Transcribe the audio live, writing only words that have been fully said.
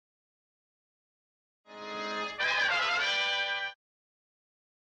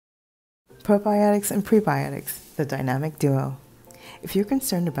Probiotics and prebiotics, the dynamic duo. If you're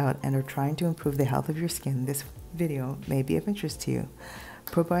concerned about and are trying to improve the health of your skin, this video may be of interest to you.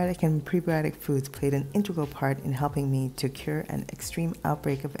 Probiotic and prebiotic foods played an integral part in helping me to cure an extreme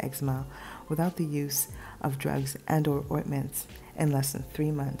outbreak of eczema without the use of drugs and/or ointments in less than 3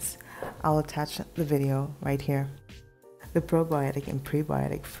 months. I'll attach the video right here. The probiotic and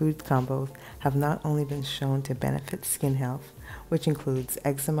prebiotic food combos have not only been shown to benefit skin health, which includes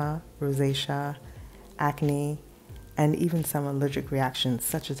eczema, rosacea, acne, and even some allergic reactions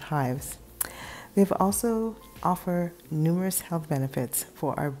such as hives. They've also offer numerous health benefits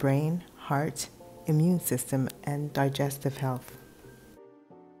for our brain, heart, immune system, and digestive health.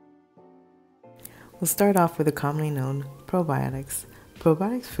 We'll start off with the commonly known probiotics.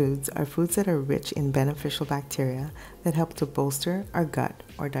 Probiotic foods are foods that are rich in beneficial bacteria that help to bolster our gut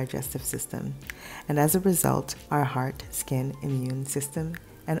or digestive system, and as a result, our heart, skin, immune system,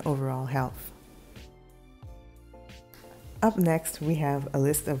 and overall health. Up next, we have a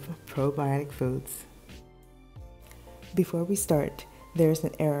list of probiotic foods. Before we start, there's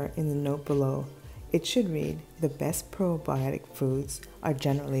an error in the note below. It should read, the best probiotic foods are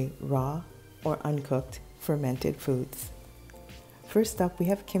generally raw or uncooked fermented foods. First up, we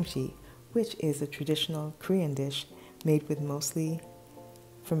have kimchi, which is a traditional Korean dish made with mostly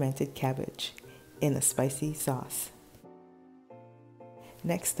fermented cabbage in a spicy sauce.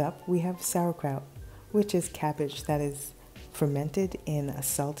 Next up, we have sauerkraut, which is cabbage that is fermented in a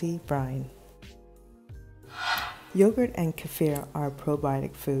salty brine. Yogurt and kefir are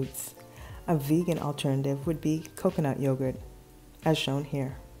probiotic foods. A vegan alternative would be coconut yogurt, as shown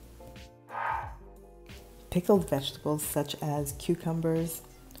here. Pickled vegetables such as cucumbers,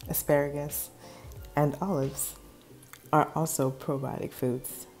 asparagus, and olives are also probiotic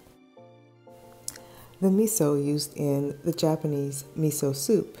foods. The miso used in the Japanese miso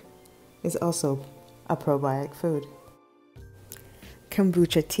soup is also a probiotic food.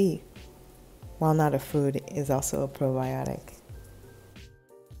 Kombucha tea, while not a food, is also a probiotic.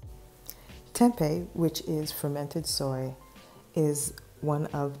 Tempeh, which is fermented soy, is one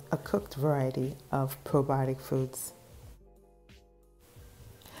of a cooked variety of probiotic foods.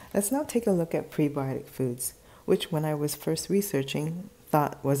 Let's now take a look at prebiotic foods, which when I was first researching,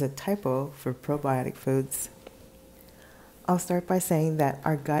 thought was a typo for probiotic foods. I'll start by saying that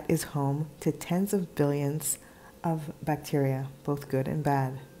our gut is home to tens of billions of bacteria, both good and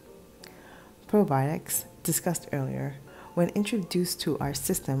bad. Probiotics, discussed earlier, when introduced to our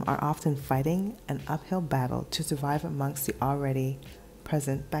system are often fighting an uphill battle to survive amongst the already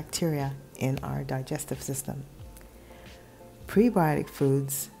present bacteria in our digestive system. Prebiotic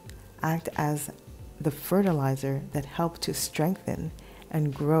foods act as the fertilizer that help to strengthen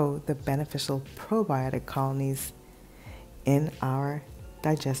and grow the beneficial probiotic colonies in our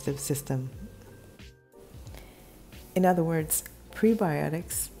digestive system. In other words,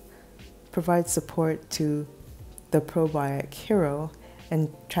 prebiotics provide support to the probiotic hero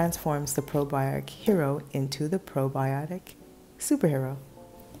and transforms the probiotic hero into the probiotic superhero.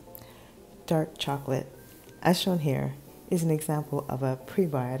 Dark chocolate, as shown here, is an example of a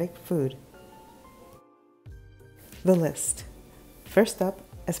prebiotic food. The list. First up,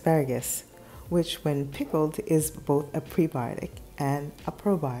 asparagus, which when pickled is both a prebiotic and a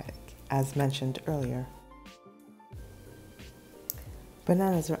probiotic, as mentioned earlier.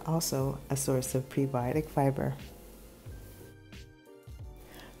 Bananas are also a source of prebiotic fiber.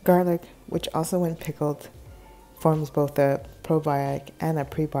 Garlic, which also when pickled, forms both a probiotic and a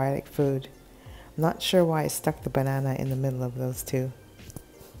prebiotic food. I'm not sure why I stuck the banana in the middle of those two.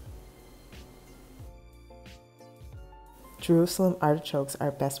 Jerusalem artichokes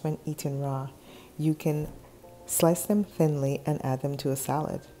are best when eaten raw. You can slice them thinly and add them to a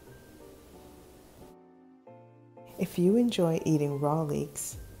salad. If you enjoy eating raw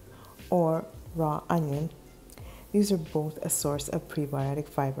leeks or raw onion, these are both a source of prebiotic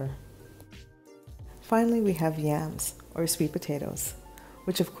fiber. Finally, we have yams, or sweet potatoes,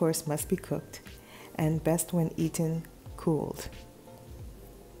 which of course must be cooked, and best when eaten cooled.